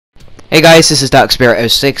Hey guys, this is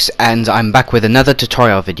DarkSpirit06 and I'm back with another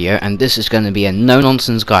tutorial video, and this is going to be a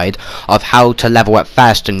no-nonsense guide of how to level up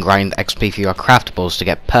fast and grind XP for your craftables to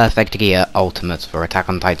get perfect gear ultimates for Attack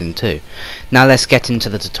on Titan 2. Now let's get into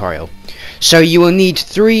the tutorial. So you will need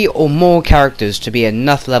 3 or more characters to be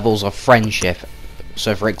enough levels of friendship.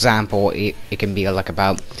 So for example, it can be like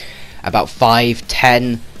about 5,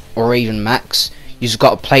 10 or even max. You just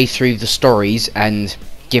got to play through the stories and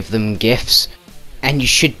give them gifts. And you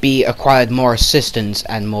should be acquired more assistance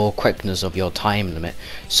and more quickness of your time limit.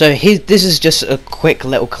 So this is just a quick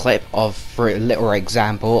little clip for a little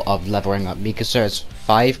example of leveling up Mikasa as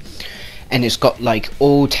 5, and it's got like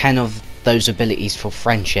all 10 of those abilities for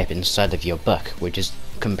friendship inside of your book, which is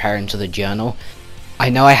comparing to the journal.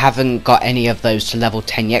 I know I haven't got any of those to level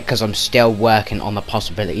 10 yet because I'm still working on the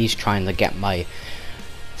possibilities, trying to get my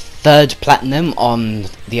 3rd platinum on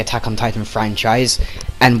the Attack on Titan franchise,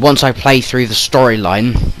 and once I play through the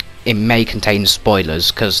storyline it may contain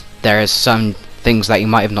spoilers because there are some things that you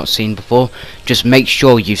might have not seen before. Just make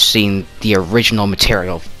sure you've seen the original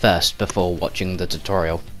material first before watching the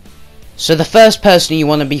tutorial. So the first person you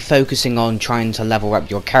want to be focusing on trying to level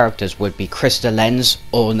up your characters would be Crystal Lens,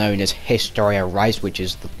 or known as Historia Rice, which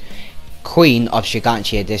is the Queen of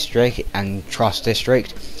Shiganshia District and Trust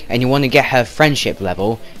District, and you want to get her friendship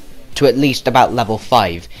level to at least about level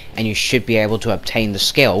 5, and you should be able to obtain the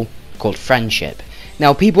skill called Friendship.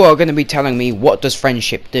 Now people are going to be telling me, what does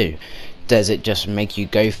Friendship do? Does it just make you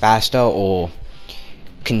go faster or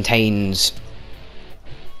contains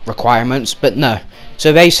requirements? But no.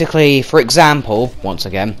 So basically, for example, once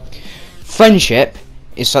again, Friendship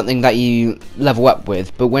is something that you level up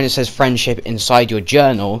with, but when it says Friendship inside your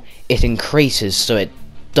journal, it increases, so it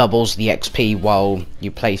doubles the XP while you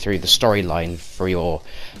play through the storyline for your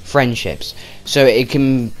friendships. So it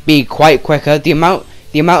can be quite quicker. The amount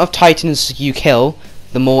of titans you kill,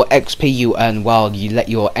 the more XP you earn while you let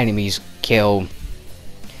your enemies kill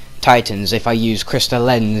titans. If I use Crystal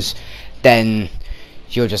Lens, then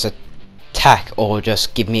you'll just attack or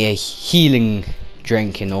just give me a healing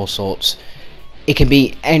drink and all sorts. It can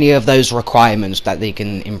be any of those requirements that they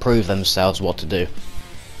can improve themselves what to do.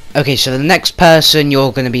 Okay, so the next person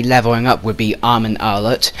you're going to be leveling up would be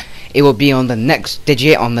A.O.T.2. It will be on the next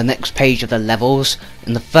digit on the next page of the levels.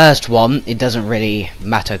 In the first one, it doesn't really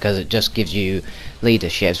matter because it just gives you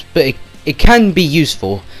leaderships, but it can be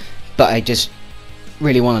useful, but I just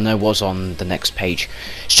really want to know what's on the next page.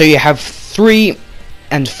 So you have 3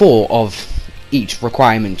 and 4 of each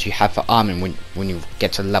requirement you have for Armin when you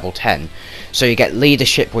get to level 10. So you get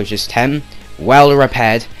leadership, which is 10, well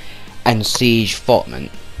repaired, and siege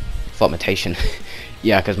fortification.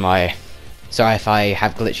 Yeah, because sorry if I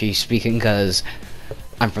have glitchy speaking, because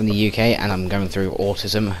I'm from the UK and I'm going through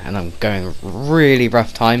autism and I'm going really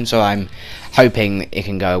rough time, so I'm hoping it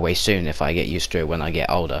can go away soon if I get used to it when I get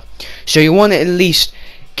older. So you want to at least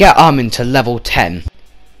get Armin to level 10.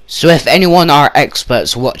 So if anyone are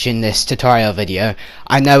experts watching this tutorial video,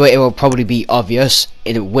 I know it will probably be obvious.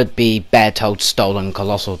 It would be Bertold stolen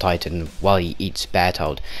Colossal Titan while he eats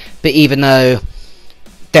Bertold. But even though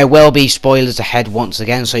there will be spoilers ahead once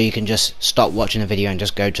again, so you can just stop watching the video and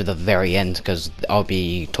just go to the very end, because I'll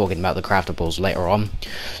be talking about the craftables later on.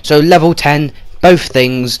 So level 10, both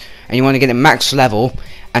things, and you want to get it max level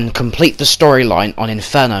and complete the storyline on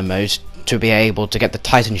Inferno mode to be able to get the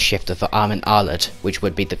Titan Shifter for Armin Arlet, which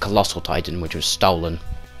would be the Colossal Titan which was stolen.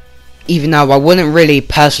 Even though I wouldn't really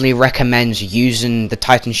personally recommend using the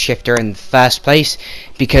Titan Shifter in the first place,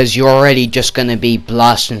 because you're already just going to be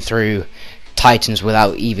blasting through Titans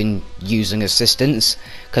without even using assistance,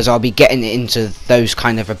 because I'll be getting into those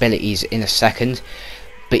kind of abilities in a second.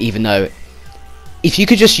 But even though, if you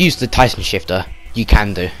could just use the Titan Shifter, you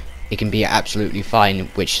can do. It can be absolutely fine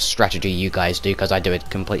which strategy you guys do, because I do a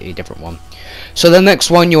completely different one. So the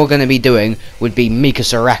next one you're going to be doing would be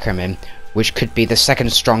Mikasa Rakumin, which could be the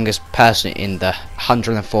 2nd strongest person in the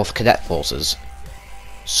 104th Cadet Forces.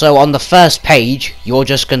 So on the first page, you're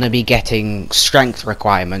just going to be getting strength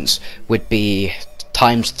requirements, would be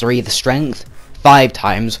times 3 the strength, 5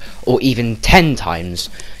 times, or even 10 times.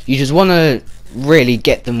 You just want to really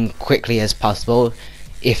get them quickly as possible.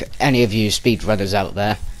 If any of you speedrunners out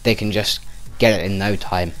there, they can just get it in no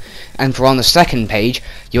time. And for on the second page,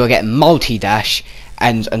 you'll get multi-dash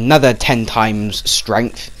and another 10 times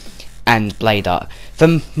strength and blade art.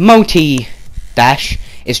 For multi-dash,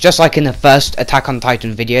 it's just like in the first Attack on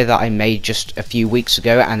Titan video that I made just a few weeks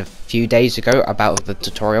ago and a few days ago about the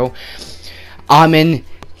tutorial. Armin,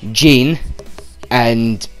 Jean,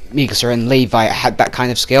 and Mikasa and Levi had that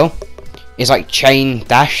kind of skill. It's like chain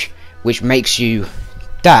dash, which makes you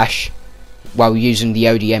dash while using the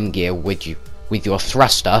ODM gear, which with your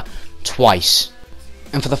thruster twice.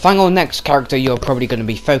 And for the final next character you're probably going to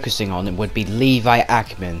be focusing on, it would be Levi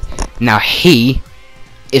Ackerman. Now he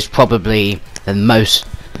is probably the most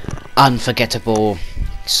unforgettable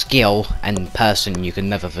skill and person you can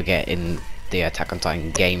never forget in the Attack on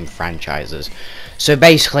Titan game franchises. So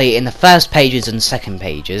basically in the first pages and second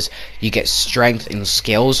pages you get strength and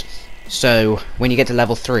skills. So when you get to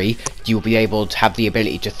level 3 you'll be able to have the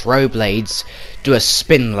ability to throw blades, do a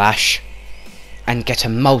spin lash, and get a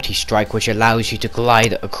multi-strike, which allows you to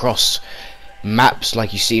glide across maps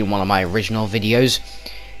like you see in one of my original videos.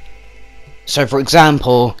 So for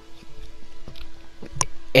example,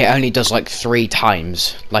 it only does like 3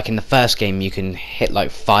 times. Like in the first game you can hit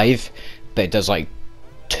like 5, but it does like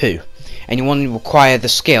 2. And you want to require the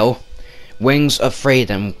skill Wings of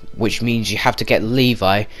Freedom, which means you have to get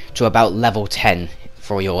Levi to about level 10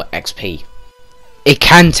 for your XP. It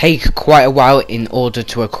can take quite a while in order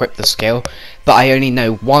to equip the skill, but I only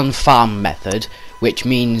know one farm method, which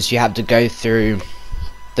means you have to go through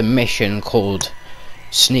the mission called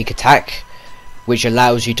Sneak Attack, which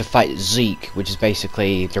allows you to fight Zeke, which is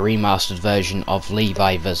basically the remastered version of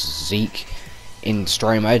Levi vs Zeke in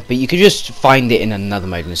story mode, but you could just find it in another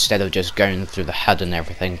mode instead of just going through the HUD and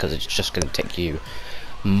everything, because it's just going to take you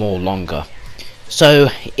more longer. So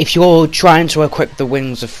if you're trying to equip the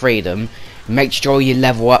Wings of Freedom, make sure you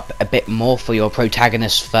level up a bit more for your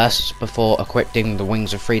protagonist first before equipping the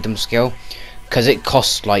Wings of Freedom skill, because it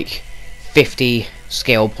costs like 50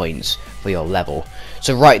 skill points for your level.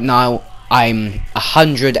 So right now I'm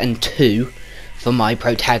 102 for my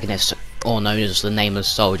protagonist, or known as the Nameless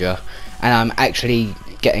Soldier, and I'm actually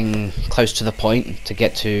getting close to the point to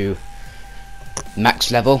get to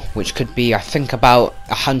max level, which could be I think about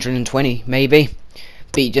 120 maybe.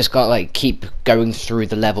 But you just gotta like keep going through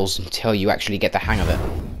the levels until you actually get the hang of it.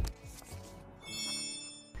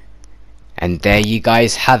 And there you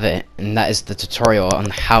guys have it, and that is the tutorial on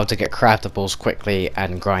how to get craftables quickly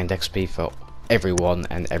and grind XP for everyone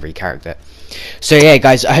and every character. So yeah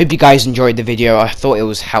guys, I hope you guys enjoyed the video. I thought it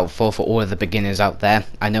was helpful for all of the beginners out there.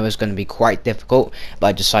 I know it's going to be quite difficult, but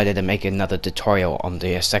I decided to make another tutorial on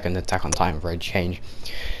the second Attack on Titan for a change.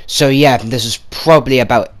 So yeah, this is probably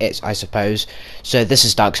about it, I suppose. So this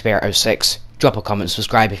is A.O.T.2. Drop a comment,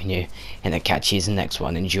 subscribe if you're new, and I'll catch you in the next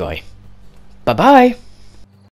one. Enjoy. Bye bye.